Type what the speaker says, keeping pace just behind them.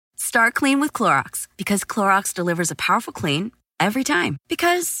Start clean with Clorox because Clorox delivers a powerful clean every time.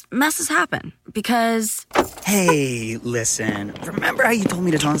 Because messes happen. Because... Hey, listen. Remember how you told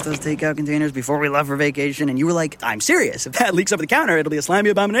me to toss those takeout containers before we left for vacation? And you were like, I'm serious. If that leaks over the counter, it'll be a slimy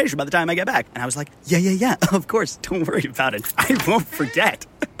abomination by the time I get back. And I was like, yeah, of course. Don't worry about it. I won't forget.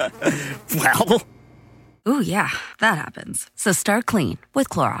 Well... Ooh, yeah, that happens. So start clean with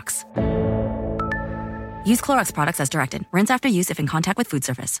Clorox. Use Clorox products as directed. Rinse after use if in contact with food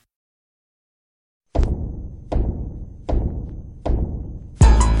surface.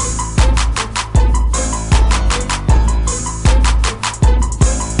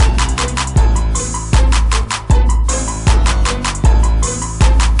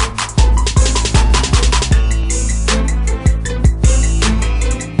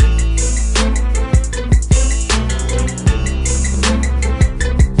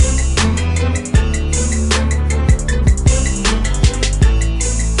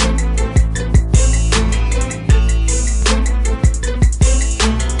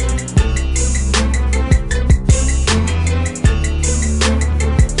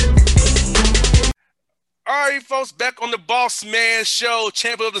 Back on the Boss Man Show,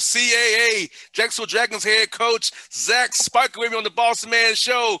 champion of the CAA, Jacksonville Dragons head coach Zach Spiker with me on the Boss Man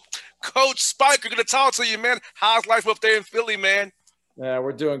Show. Coach Spiker, going to talk to you, man. How's life up there in Philly, man?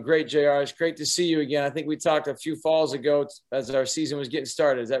 We're doing great, JR. It's great to see you again. I think we talked a few falls ago as our season was getting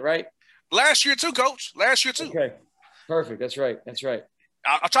started. Is that right? Last year too, Coach. Last year too. Okay, perfect. That's right.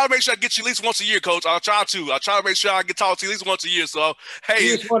 I'll try to make sure I get you at least once a year, Coach. I'll try to make sure I get talk to you at least once a year. So, hey.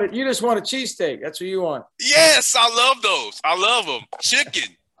 You just want a cheesesteak. That's what you want. Yes, I love those. I love them.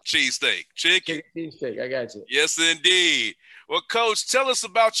 Chicken cheesesteak. Chicken cheesesteak. I got you. Yes, indeed. Well, Coach, tell us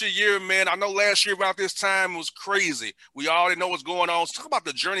about your year, man. I know last year about this time was crazy. We already know what's going on. So talk about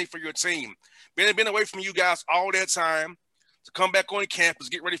the journey for your team. Been away from you guys all that time to come back on campus,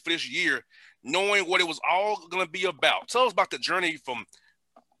 get ready for this year, knowing what it was all going to be about. Tell us about the journey from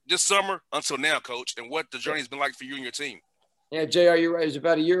this summer until now, Coach, and what the journey has been like for you and your team. Yeah, JR, you're right. It was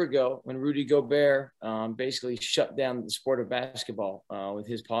about a year ago when Rudy Gobert basically shut down the sport of basketball with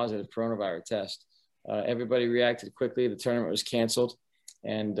his positive coronavirus test. Everybody reacted quickly. The tournament was canceled,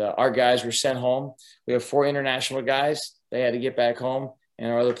 and our guys were sent home. We have 4 international guys. They had to get back home,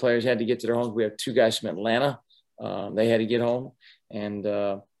 and our other players had to get to their homes. We have 2 guys from Atlanta. They had to get home, and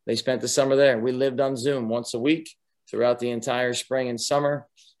they spent the summer there. We lived on Zoom once a week throughout the entire spring and summer,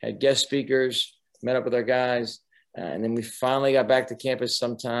 had guest speakers, met up with our guys, and then we finally got back to campus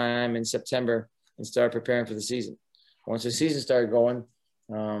sometime in September and started preparing for the season. Once the season started going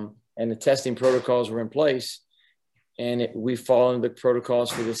and the testing protocols were in place, and we followed the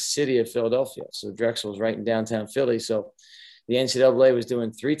protocols for the city of Philadelphia. So Drexel was right in downtown Philly. So the NCAA was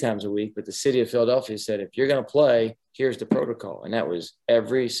doing 3 times a week, but the city of Philadelphia said, if you're going to play, here's the protocol. And that was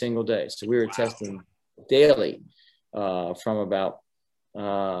every single day. So we were testing daily from about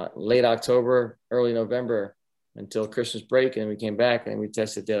late October, early November until Christmas break. And we came back and we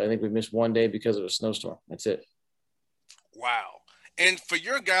tested daily. I think we missed 1 day because of a snowstorm. That's it. Wow. And for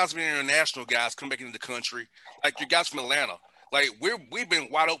your guys being international guys coming back into the country, like your guys from Atlanta, like we've been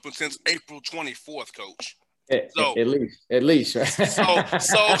wide open since April 24th, Coach. So at least, right? so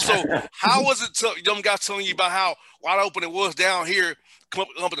how was it them guys telling you about how wide open it was down here, come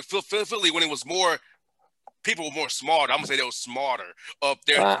up to Philly when it was more people were more smarter? I'm gonna say they were smarter up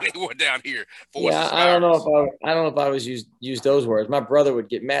there than they were down here. I don't know if I was use those words. My brother would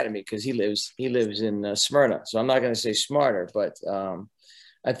get mad at me because he lives in Smyrna, so I'm not going to say smarter. But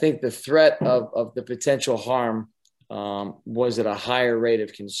I think the threat of the potential harm was at a higher rate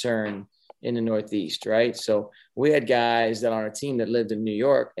of concern in the Northeast, right? So we had guys that on our team that lived in New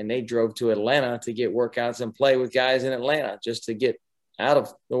York, and they drove to Atlanta to get workouts and play with guys in Atlanta just to get out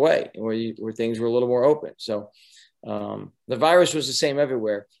of the way where things were a little more open. So the virus was the same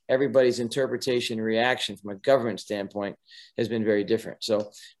everywhere. Everybody's interpretation and reaction from a government standpoint has been very different. So,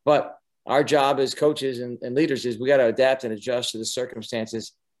 but our job as coaches and leaders is we got to adapt and adjust to the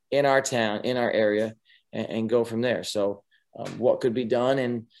circumstances in our town, in our area, and go from there. So what could be done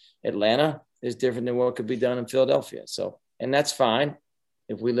in Atlanta is different than what could be done in Philadelphia. So, and that's fine.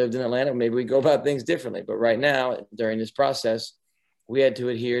 If we lived in Atlanta, maybe we go about things differently. But right now, during this process, we had to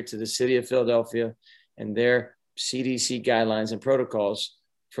adhere to the city of Philadelphia and their CDC guidelines and protocols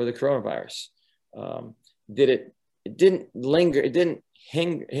for the coronavirus. It didn't linger. It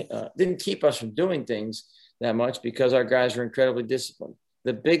didn't keep us from doing things that much because our guys were incredibly disciplined.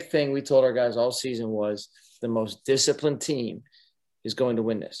 The big thing we told our guys all season was the most disciplined team is going to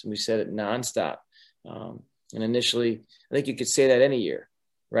win this. And we said it nonstop. And initially, I think you could say that any year,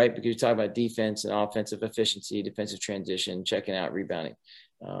 right? Because you talk about defense and offensive efficiency, defensive transition, checking out, rebounding.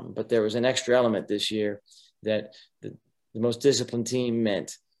 But there was an extra element this year that the most disciplined team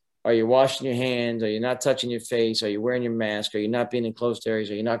meant. Are you washing your hands? Are you not touching your face? Are you wearing your mask? Are you not being in closed areas?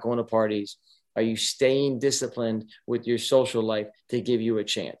 Are you not going to parties? Are you staying disciplined with your social life to give you a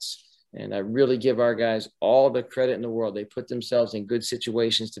chance? And I really give our guys all the credit in the world. They put themselves in good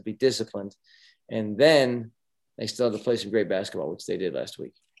situations to be disciplined. And then they still have to play some great basketball, which they did last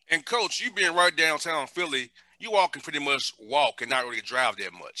week. And, Coach, you being right downtown Philly, you all can pretty much walk and not really drive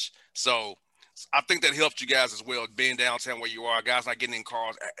that much. So I think that helped you guys as well, being downtown where you are. Guys not getting in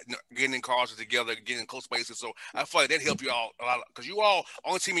cars together, getting in close spaces. So I feel like that helped you all a lot because you all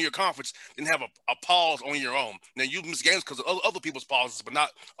on the team in your conference didn't have a pause on your own. Now you miss games because of other people's pauses, but not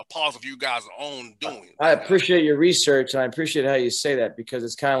a pause of you guys' own doing. I appreciate your research, and I appreciate how you say that because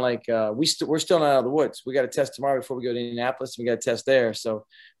it's kind of like we're still not out of the woods. We got to test tomorrow before we go to Indianapolis. And we got to test there, so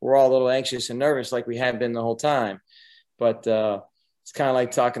we're all a little anxious and nervous, like we have been the whole time. But it's kind of like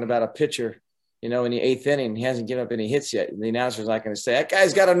talking about a pitcher. In the eighth inning, he hasn't given up any hits yet. The announcer's not going to say, that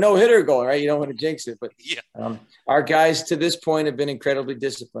guy's got a no-hitter going, right? You don't want to jinx it. But yeah. Our guys to this point have been incredibly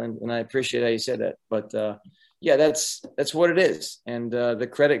disciplined, and I appreciate how you said that. But, that's what it is. And the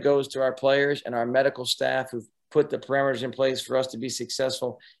credit goes to our players and our medical staff who've put the parameters in place for us to be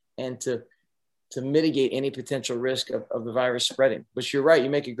successful and to mitigate any potential risk of the virus spreading. But you're right.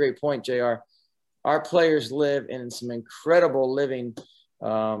 You make a great point, JR. Our players live in some incredible living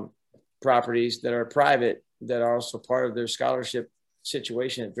properties that are private, that are also part of their scholarship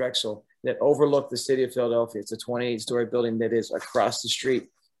situation at Drexel, that overlook the city of Philadelphia. It's a 28-story building that is across the street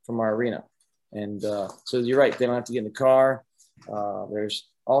from our arena. And so you're right. They don't have to get in the car. There's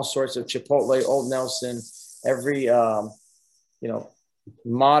all sorts of Chipotle, Old Nelson, every,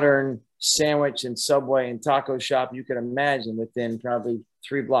 modern sandwich and Subway and taco shop you can imagine within probably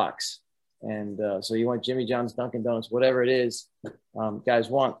 3 blocks. And so you want Jimmy John's, Dunkin' Donuts, whatever it is, guys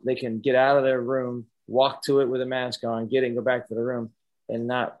want, they can get out of their room, walk to it with a mask on, get it and go back to the room and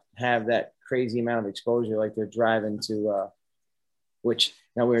not have that crazy amount of exposure like they're driving to, which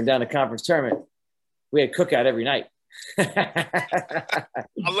now we were down to conference tournament. We had cookout every night. I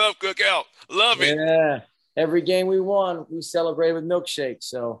love cookout. Love it. Yeah. Every game we won, we celebrated with milkshakes.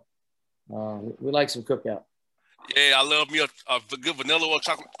 So we like some cookout. Yeah, I love me a good vanilla or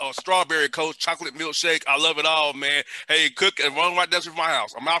chocolate or strawberry Coach, chocolate milkshake. I love it all, man. Hey, cook and run right down to my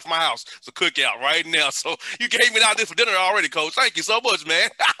house. I'm out from my house. It's a cookout right now. So you gave me out this for dinner already, Coach. Thank you so much, man.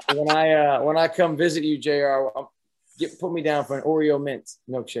 when I come visit you, JR, put me down for an Oreo mint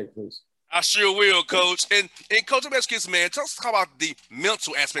milkshake, please. I sure will, Coach. And Coach, I'm asking you, man, tell us about the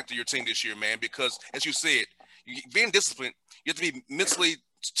mental aspect of your team this year, man, because as you said, being disciplined, you have to be mentally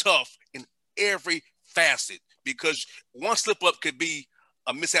tough in every facet. Because one slip up could be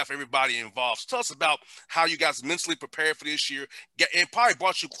a mishap for everybody involved. So tell us about how you guys mentally prepared for this year and probably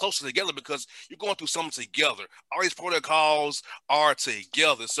brought you closer together because you're going through something together. All these protocols are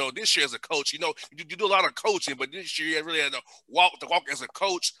together. So this year as a coach, you do a lot of coaching, but this year you really had to walk as a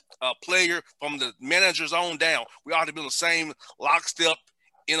coach, player from the managers on down. We ought to be on the same lockstep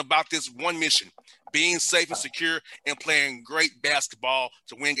in about this one mission, being safe and secure and playing great basketball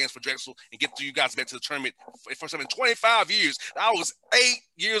to win games for Drexel and get you guys back to the tournament for some 25 years. I was 8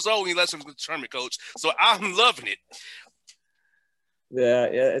 years old when you left the tournament, Coach. So I'm loving it. Yeah,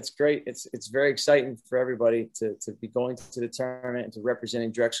 it's great. It's very exciting for everybody to be going to the tournament and to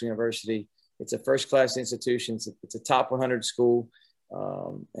representing Drexel University. It's a first-class institution. It's a top 100 school.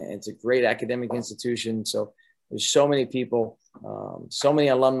 And it's a great academic institution. So there's so many people, so many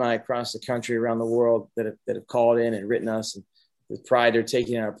alumni across the country, around the world that have called in and written us, and the pride they're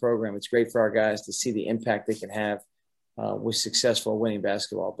taking in our program. It's great for our guys to see the impact they can have with successful winning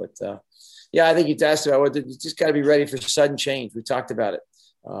basketball. But I think you asked about you just got to be ready for sudden change. We talked about it.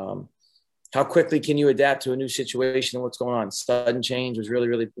 How quickly can you adapt to a new situation and what's going on? Sudden change was really,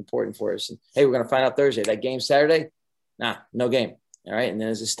 really important for us. And hey, we're going to find out Thursday. That game Saturday? Nah, no game. All right. And then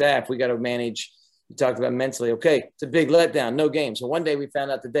as a staff, we got to manage. We talked about mentally, okay, it's a big letdown, no game. So one day we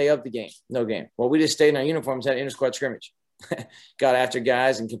found out the day of the game, no game. Well, we just stayed in our uniforms, had an inter-squad scrimmage, got after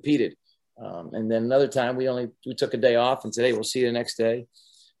guys and competed. And then another time we took a day off and said, hey, we'll see you the next day.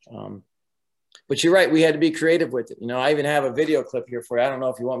 But you're right, we had to be creative with it. I even have a video clip here for you. I don't know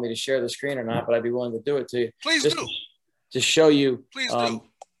if you want me to share the screen or not, but I'd be willing to do it to you. Please do. To show you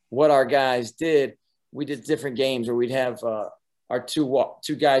what our guys did. We did different games where we'd have our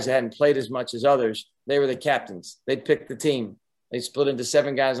two guys that hadn't played as much as others. They were the captains. They'd pick the team. They split into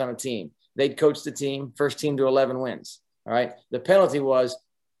 7 guys on a team. They'd coach the team, first team to 11 wins. All right. The penalty was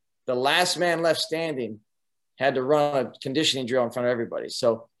the last man left standing had to run a conditioning drill in front of everybody.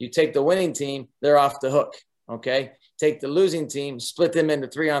 So you take the winning team, they're off the hook. Okay. take the losing team, split them into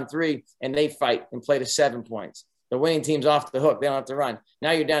 3-on-3, and they fight and play to 7 points. The winning team's off the hook. They don't have to run.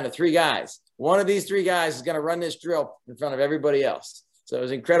 Now you're down to 3 guys. One of these 3 guys is going to run this drill in front of everybody else. So it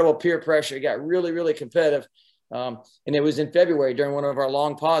was incredible peer pressure. It got really, really competitive. And it was in February during one of our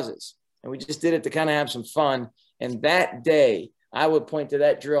long pauses. And we just did it to kind of have some fun. And that day, I would point to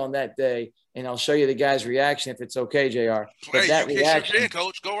that drill on that day, and I'll show you the guy's reaction if it's okay, JR. Hey, that you reaction,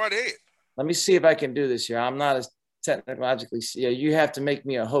 Coach. Go right ahead. let me see if I can do this here. I'm not as technologically. Yeah, you have to make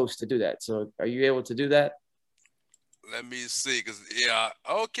me a host to do that. So are you able to do that? Let me see, because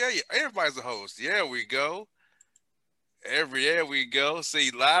okay, everybody's a host. Yeah, we go. There we go.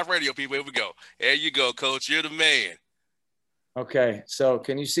 See, live radio people. Here we go. There you go, Coach. You're the man. Okay, so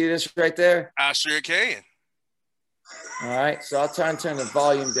can you see this right there? I sure can. All right, so I'll try and turn the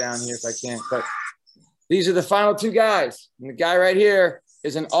volume down here if I can. But these are the final 2 guys. And the guy right here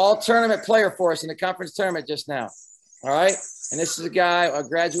is an all-tournament player for us in the conference tournament just now. All right, and this is a guy, a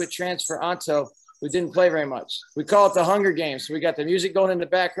graduate transfer, Anto, who didn't play very much. We call it the Hunger Games. So we got the music going in the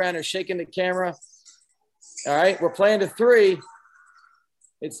background. They're shaking the camera. All right, we're playing to 3.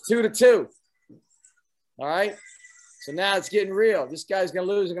 It's 2-2. All right, so now it's getting real. This guy's going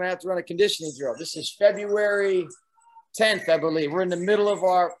to lose. We're going to have to run a conditioning drill. This is February 10th, I believe. We're in the middle of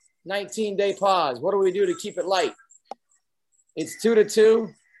our 19-day pause. What do we do to keep it light? It's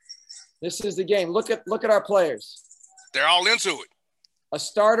 2-2. This is the game. Look at our players. They're all into it. A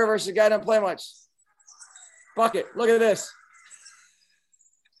starter versus a guy who doesn't play much. Bucket, look at this.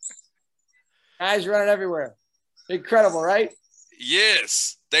 Guys running everywhere. Incredible, right?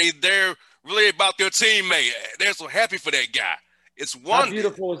 Yes. They're really about their teammate. They're so happy for that guy. It's one. How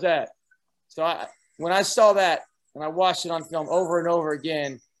beautiful was that? So when I saw that and I watched it on film over and over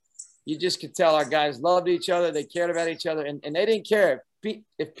again, you just could tell our guys loved each other. They cared about each other, and they didn't care.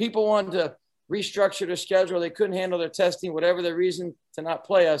 If people wanted to restructure their schedule, they couldn't handle their testing, whatever the reason to not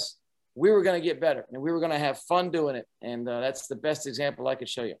play us, we were going to get better, and we were going to have fun doing it. And that's the best example I could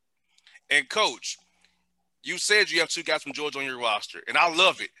show you. And, Coach, you said you have 2 guys from Georgia on your roster, and I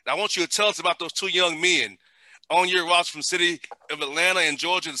love it. And I want you to tell us about those 2 young men on your roster from the city of Atlanta and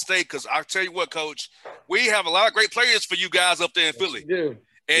Georgia State, because I'll tell you what, Coach, we have a lot of great players for you guys up there in Philly. You do.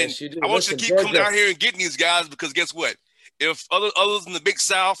 And yes, you do. I want you to keep coming out here and getting these guys, because guess what? If others in the Big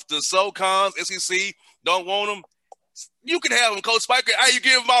South, the SoCons, SEC, don't want them, you can have them, Coach Spiker. Hey, you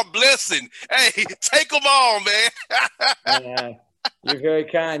give them my blessing. Hey, take them on, man. You're very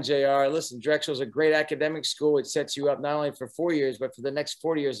kind, JR. Listen, Drexel's a great academic school. It sets you up not only for 4 years, but for the next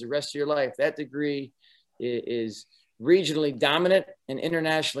 40 years, the rest of your life. That degree is regionally dominant and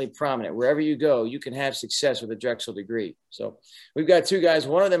internationally prominent. Wherever you go, you can have success with a Drexel degree. So we've got 2 guys.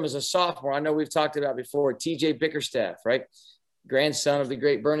 One of them is a sophomore. I know we've talked about before, TJ Bickerstaff, right? Grandson of the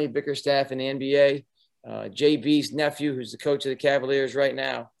great Bernie Bickerstaff in the NBA. JB's nephew, who's the coach of the Cavaliers right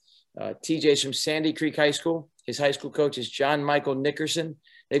now. TJ's from Sandy Creek High School. His high school coach is John Michael Nickerson.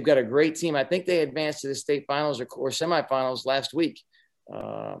 They've got a great team. I think they advanced to the state finals or semifinals last week.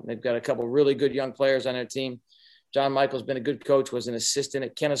 They've got a couple really good young players on their team. John Michael's been a good coach, was an assistant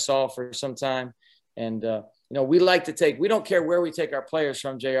at Kennesaw for some time. And, we like to we don't care where we take our players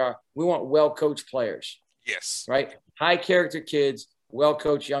from, JR. We want well-coached players. Yes. Right? High-character kids,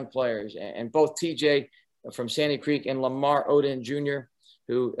 well-coached young players. And both TJ from Sandy Creek and Lamar Odin Jr.,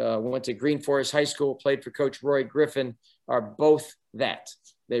 who went to Green Forest High School, played for Coach Roy Griffin, are both that.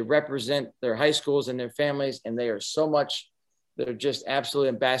 They represent their high schools and their families, and they're just absolute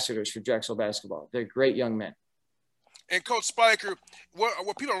ambassadors for Drexel basketball. They're great young men. And Coach Spiker, what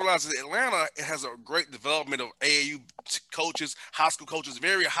people don't realize is that Atlanta has a great development of AAU coaches, high school coaches,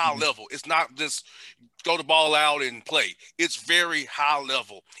 very high level. It's not just throw the ball out and play. It's very high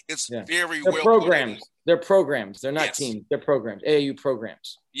level. It's very well programs. They're programs. They're not teams. They're programs. AAU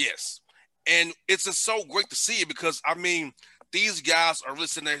programs. Yes. And it's just so great to see it because, these guys are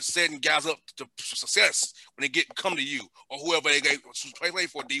listening there setting guys up to success when they come to you or whoever they play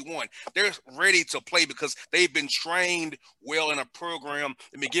for D1. They're ready to play because they've been trained well in a program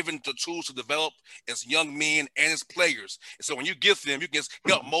and been given the tools to develop as young men and as players. And so when you get them, you can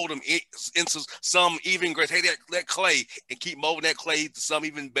help mold them into some even great. Take that clay and keep molding that clay to some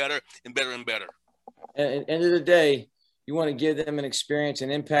even better and better and better. And at the end of the day, you want to give them an experience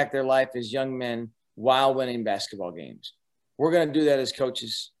and impact their life as young men while winning basketball games. We're going to do that as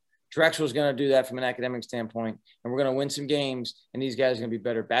coaches. Drexel's going to do that from an academic standpoint, and we're going to win some games, and these guys are going to be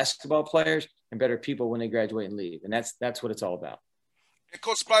better basketball players and better people when they graduate and leave, and that's what it's all about. And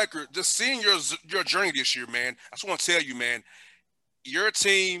Coach Spiker, just seeing your journey this year, man, I just want to tell you, man, your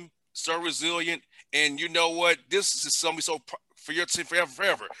team so resilient, and you know what? This is something so for your team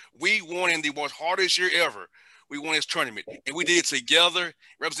forever. We won in the most hardest year ever. we won this tournament. And we did it together.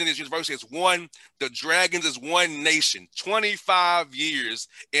 Representing this university as one. The Dragons is one nation. 25 years,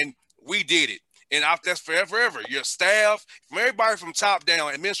 and we did it. And that's forever. Your staff, from everybody from top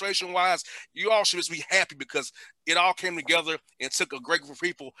down, administration-wise, you all should just be happy because it all came together and took a great group of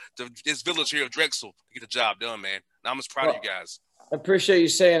people to this village here of Drexel to get the job done, man. And I'm just proud of you guys. I appreciate you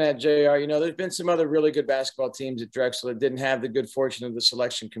saying that, JR. You know, there's been some other really good basketball teams at Drexel that didn't have the good fortune of the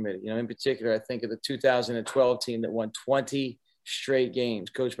selection committee. You know, in particular, I think of the 2012 team that won 20 straight games,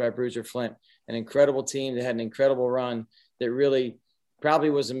 coached by Bruiser Flint, an incredible team that had an incredible run that really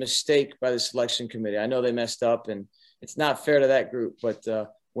probably was a mistake by the selection committee. I know they messed up, and it's not fair to that group. But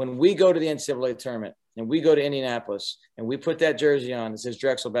when we go to the NCAA tournament and we go to Indianapolis and we put that jersey on that says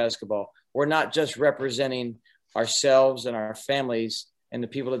Drexel basketball, we're not just representing ourselves and our families and the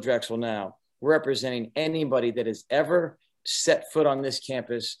people of Drexel now. We're representing anybody that has ever set foot on this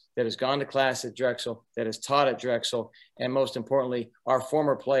campus, that has gone to class at Drexel, that has taught at Drexel, and most importantly, our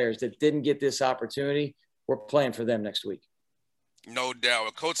former players that didn't get this opportunity. We're playing for them next week. No doubt.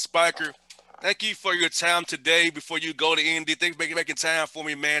 Well, Coach Spiker, thank you for your time today before you go to Indy. Thanks for making time for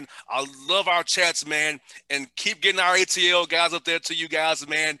me, man. I love our chats, man, and keep getting our ATL guys up there to you guys,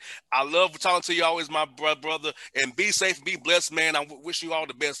 man. I love talking to you always, my brother, and be safe and be blessed, man. I wish you all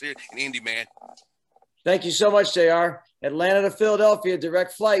the best here in Indy, man. Thank you so much, JR. Atlanta to Philadelphia,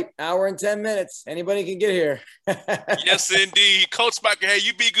 direct flight, hour and 10 minutes. Anybody can get here. Yes, indeed. Coach Spiker, hey,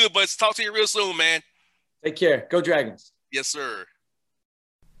 you be good, but talk to you real soon, man. Take care. Go Dragons. Yes, sir.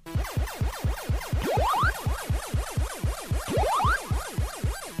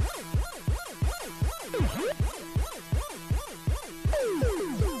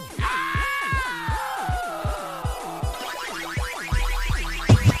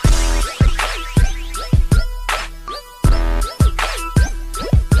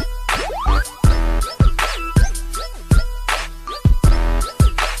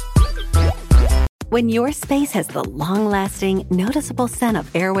 When your space has the long-lasting, noticeable scent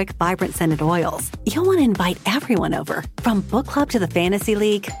of Airwick Vibrant Scented Oils, you'll want to invite everyone over, from book club to the fantasy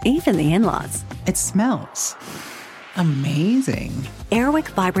league, even the in-laws. It smells amazing. Airwick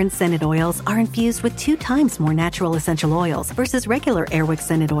Vibrant Scented Oils are infused with 2 times more natural essential oils versus regular Airwick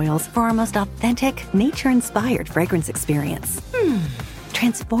Scented Oils for our most authentic, nature-inspired fragrance experience.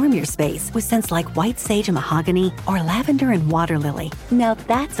 Transform your space with scents like white sage and mahogany or lavender and water lily. Now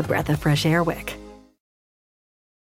that's a breath of fresh Airwick.